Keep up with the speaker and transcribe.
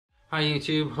Hi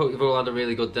YouTube, hope you've all had a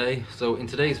really good day. So in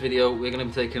today's video we're going to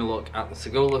be taking a look at the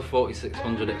Sagola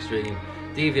 4600 Xtreme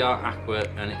DVR AQUA,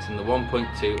 and it's in the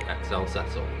 1.2xl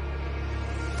setup.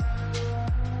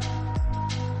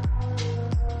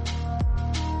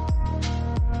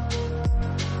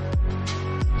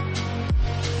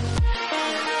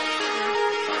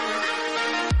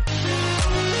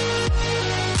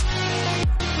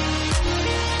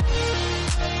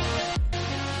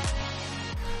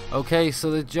 Okay, so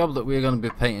the job that we're going to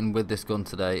be painting with this gun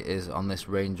today is on this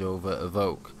Range Rover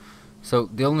Evoque. So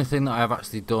the only thing that I have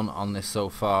actually done on this so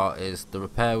far is the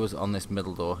repair was on this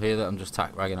middle door here that I'm just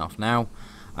tack ragging off now,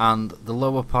 and the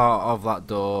lower part of that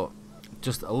door,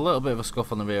 just a little bit of a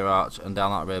scuff on the rear arch and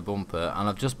down that rear bumper, and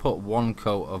I've just put one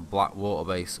coat of black water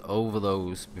base over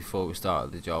those before we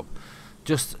started the job.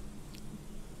 Just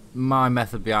my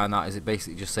method behind that is it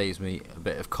basically just saves me a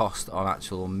bit of cost on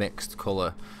actual mixed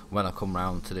colour when I come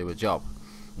round to do a job.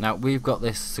 Now we've got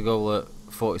this Sagola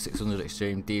 4600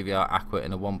 Xtreme DVR AQUA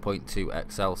in a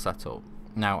 1.2xl setup.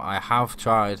 Now I have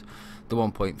tried the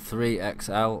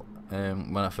 1.3xl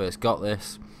when I first got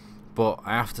this, but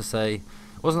I have to say it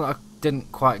wasn't that I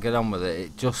didn't quite get on with it,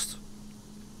 it just,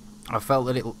 I felt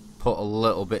that it put a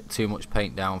little bit too much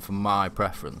paint down for my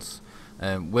preference.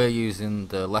 We're using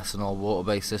the Lessenol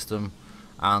water-based system,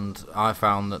 and I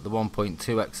found that the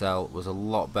 1.2xl was a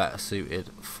lot better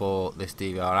suited for this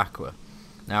DVR AQUA.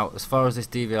 Now, as far as this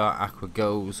DVR AQUA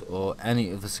goes, or any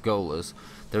of the Sagolas,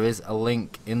 there is a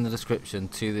link in the description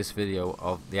to this video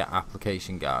of the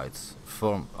application guides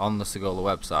on the Sagola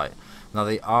website. Now,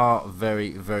 they are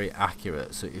very, very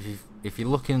accurate. So if you're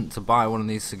looking to buy one of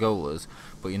these Sagolas,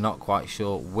 but you're not quite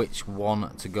sure which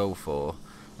one to go for,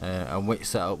 and which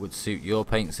setup would suit your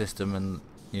paint system and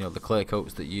the clear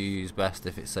coats that you use best,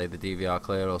 if it's say the DVR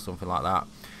clear or something like that,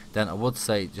 then I would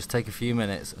say just take a few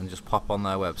minutes and just pop on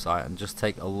their website and just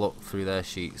take a look through their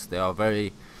sheets. They are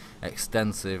very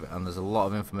extensive and there's a lot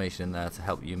of information in there to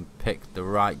help you pick the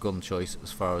right gun choice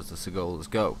as far as the Sagolas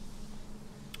go.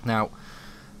 Now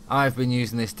I've been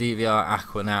using this DVR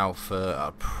AQUA now for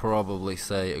I'd probably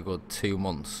say a good 2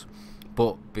 months,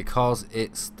 but because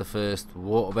it's the first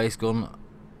water-based gun,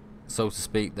 so to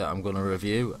speak, that I'm going to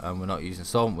review, and we're not using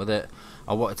solvent with it,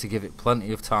 I wanted to give it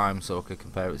plenty of time so I could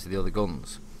compare it to the other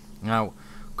guns. Now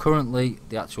currently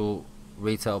the actual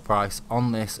retail price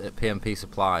on this at PMP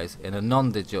Supplies in a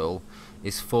non-digital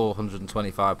is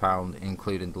 £425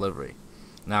 including delivery.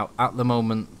 Now at the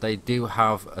moment they do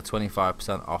have a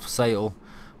 25% off sale,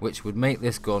 which would make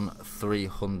this gun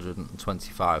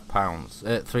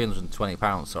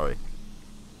 £320, sorry.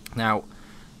 Now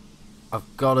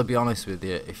I've got to be honest with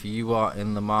you, if you are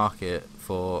in the market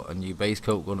for a new base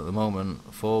coat gun at the moment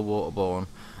for waterborne,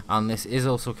 and this is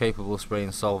also capable of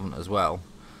spraying solvent as well,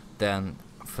 then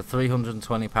for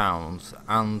 £320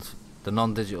 and the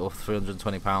non-digital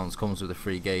 £320 comes with a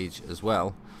free gauge as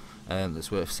well,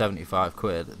 that's worth 75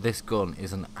 quid. This gun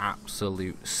is an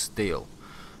absolute steal.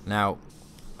 Now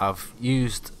I've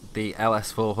used the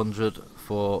LS400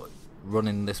 for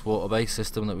running this water-based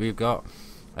system that we've got.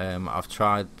 I've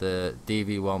tried the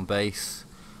DV1 base,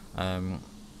 and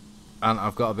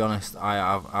I've got to be honest,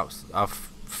 I've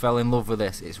fell in love with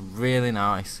this. It's really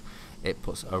nice. It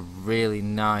puts a really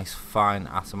nice fine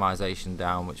atomization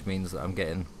down, which means that I'm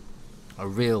getting a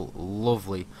real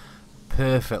lovely,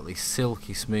 perfectly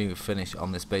silky smooth finish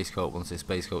on this base coat once this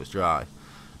base coat's dry.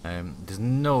 There's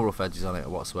no rough edges on it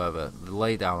whatsoever. The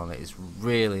lay down on it is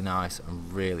really nice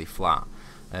and really flat.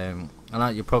 And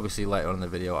you'll probably see later on in the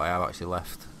video I have actually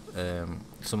left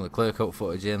some of the clear coat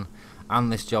footage in and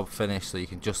this job finished, so you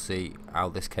can just see how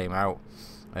this came out,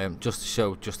 just to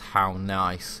show just how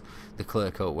nice the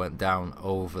clear coat went down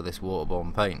over this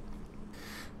waterborne paint.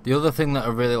 The other thing that I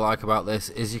really like about this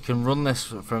is you can run this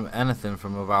from anything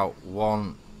from about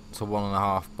 1 to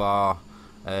 1.5 bar.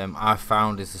 I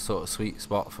found is the sort of sweet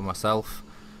spot for myself,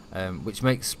 which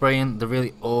makes spraying the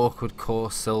really awkward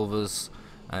coarse silvers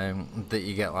that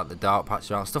you get, like the dark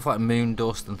patch around, stuff like moon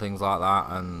dust and things like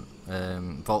that, and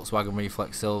Volkswagen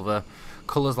reflex silver,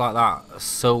 colours like that are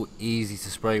so easy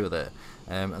to spray with it.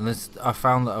 And I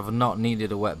found that I've not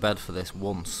needed a wet bed for this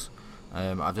once.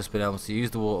 I've just been able to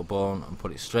use the waterborne and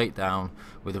put it straight down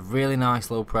with a really nice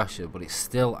low pressure, but it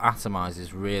still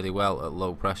atomizes really well at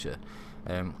low pressure.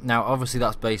 Now obviously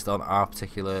that's based on our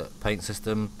particular paint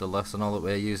system, the Lessenol that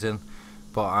we're using,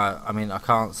 but I mean I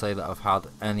can't say that I've had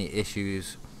any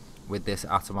issues with this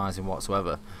atomizing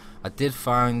whatsoever. I did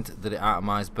find that it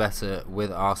atomized better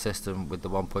with our system with the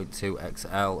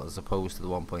 1.2xl as opposed to the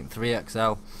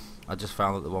 1.3xl. I just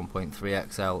found that the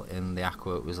 1.3xl in the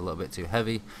AQUA was a little bit too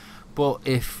heavy, but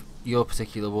if your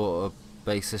particular water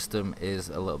base system is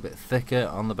a little bit thicker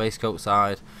on the base coat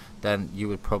side, then you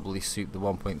would probably suit the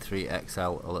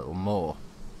 1.3xl a little more.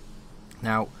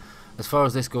 Now, as far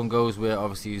as this gun goes, we're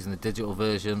obviously using the digital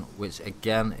version, which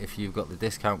again, if you've got the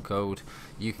discount code,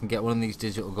 you can get one of these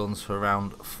digital guns for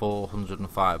around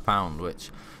 £405, which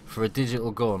for a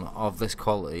digital gun of this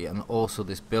quality and also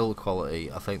this build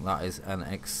quality, I think that is an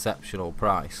exceptional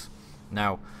price.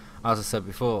 Now, as I said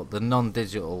before, the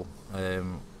non-digital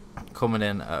coming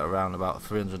in at around about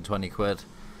 320 quid.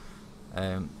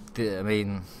 I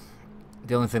mean,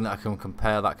 the only thing that I can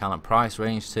compare that kind of price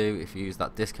range to, if you use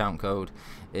that discount code,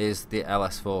 is the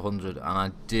LS400, and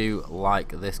I do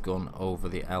like this gun over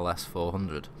the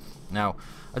LS400. Now,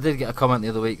 I did get a comment the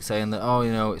other week saying that, oh,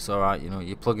 you know, it's alright, you know,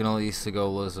 you're plugging all these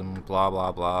Sagolas and blah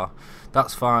blah blah.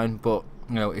 That's fine, but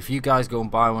you know, if you guys go and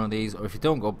buy one of these, or if you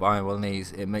don't go buy one of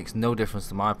these, it makes no difference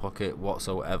to my pocket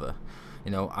whatsoever.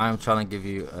 You know, I'm trying to give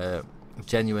you a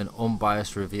genuine,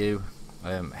 unbiased review.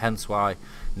 Hence why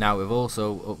now we've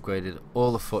also upgraded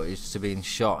all the footage to being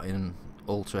shot in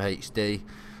Ultra HD,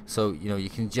 so you know, you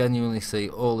can genuinely see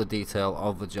all the detail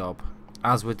of the job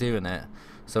as we're doing it.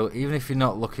 So even if you're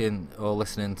not looking or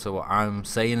listening to what I'm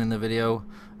saying in the video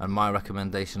and my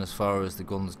recommendation as far as the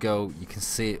guns go, you can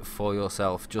see it for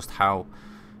yourself just how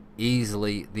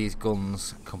easily these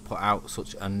guns can put out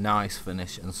such a nice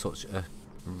finish and such a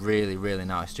really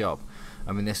nice job.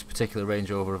 I mean, this particular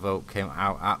Range Rover Evoque came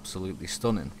out absolutely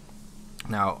stunning.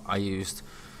 Now, I used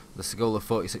the Sagola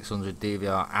 4600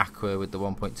 DVR AQUA with the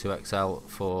 1.2xl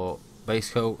for base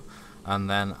coat, and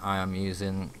then I am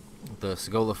using the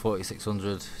Sagola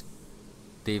 4600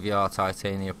 DVR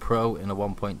Titania Pro in a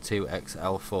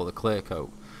 1.2xl for the clear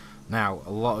coat. Now,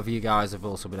 a lot of you guys have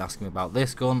also been asking me about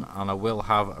this gun, and I will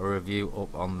have a review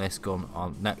up on this gun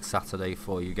on next Saturday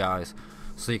for you guys,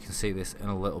 so you can see this in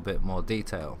a little bit more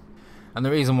detail. And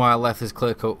the reason why I left this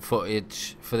clear coat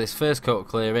footage for this first coat of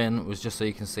clear in was just so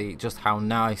you can see just how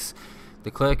nice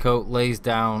the clear coat lays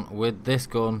down with this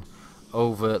gun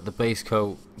over the base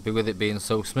coat, with it being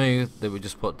so smooth that we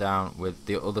just put down with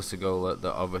the other Sagola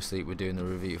that obviously we're doing the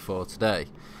review for today.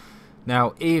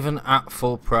 Now, even at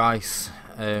full price,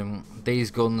 these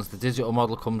guns, the digital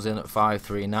model comes in at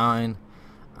 $539,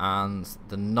 and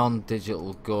the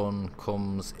non-digital gun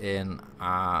comes in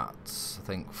at, I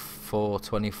think,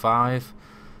 $425.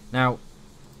 Now,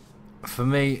 for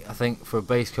me, I think for a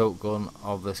base coat gun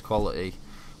of this quality,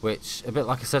 which, a bit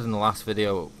like I said in the last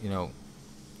video, you know,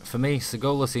 for me,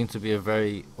 Sagola seems to be a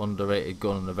very underrated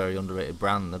gun and a very underrated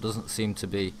brand. There doesn't seem to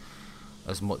be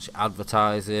as much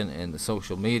advertising in the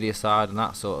social media side and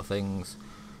that sort of things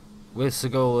with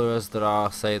Sagola as there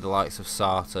are, say, the likes of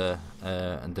Sartor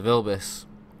and DeVilbiss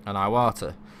and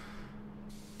Iwata.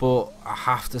 But I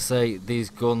have to say, these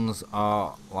guns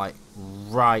are like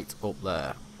right up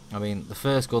there. I mean, the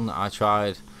first gun that I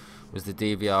tried was the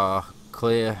DVR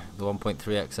Clear, the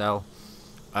 1.3xl,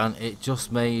 and it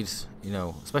just made, you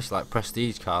know, especially like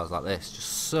prestige cars like this, just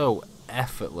so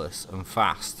effortless and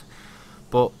fast.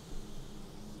 But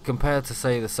compared to,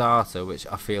 say, the Sartor, which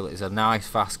I feel is a nice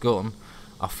fast gun,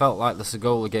 I felt like the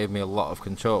Sagola gave me a lot of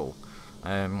control.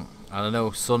 And I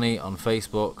know Sonny on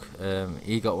Facebook,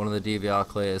 he got one of the DVR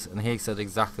Clears, and he said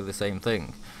exactly the same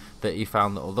thing, that he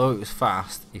found that although it was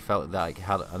fast, he felt that it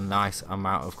had a nice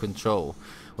amount of control,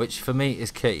 which for me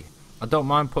is key. I don't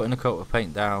mind putting a coat of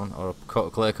paint down or a coat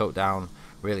of clear coat down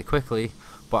really quickly,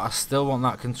 but I still want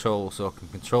that control, so I can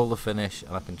control the finish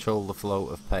and I control the flow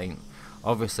of paint,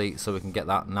 obviously, so we can get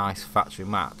that nice factory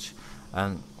match.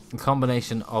 And the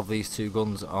combination of these two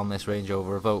guns on this Range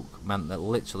Rover Evoque meant that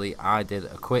literally I did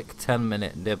a quick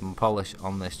 10-minute nib and polish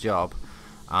on this job,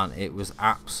 and it was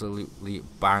absolutely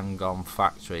bang on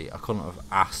factory. I couldn't have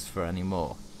asked for any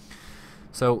more.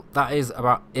 So that is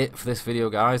about it for this video,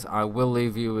 guys. I will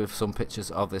leave you with some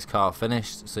pictures of this car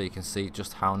finished so you can see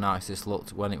just how nice this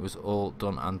looked when it was all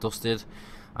done and dusted,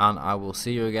 and I will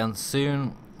see you again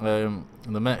soon.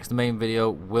 The next main video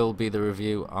will be the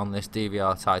review on this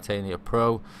DVR Titania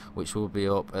Pro, which will be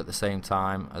up at the same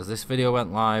time as this video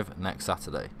went live next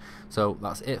Saturday. So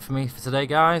that's it for me for today,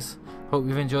 guys. Hope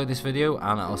you've enjoyed this video,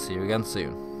 and I'll see you again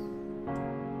soon.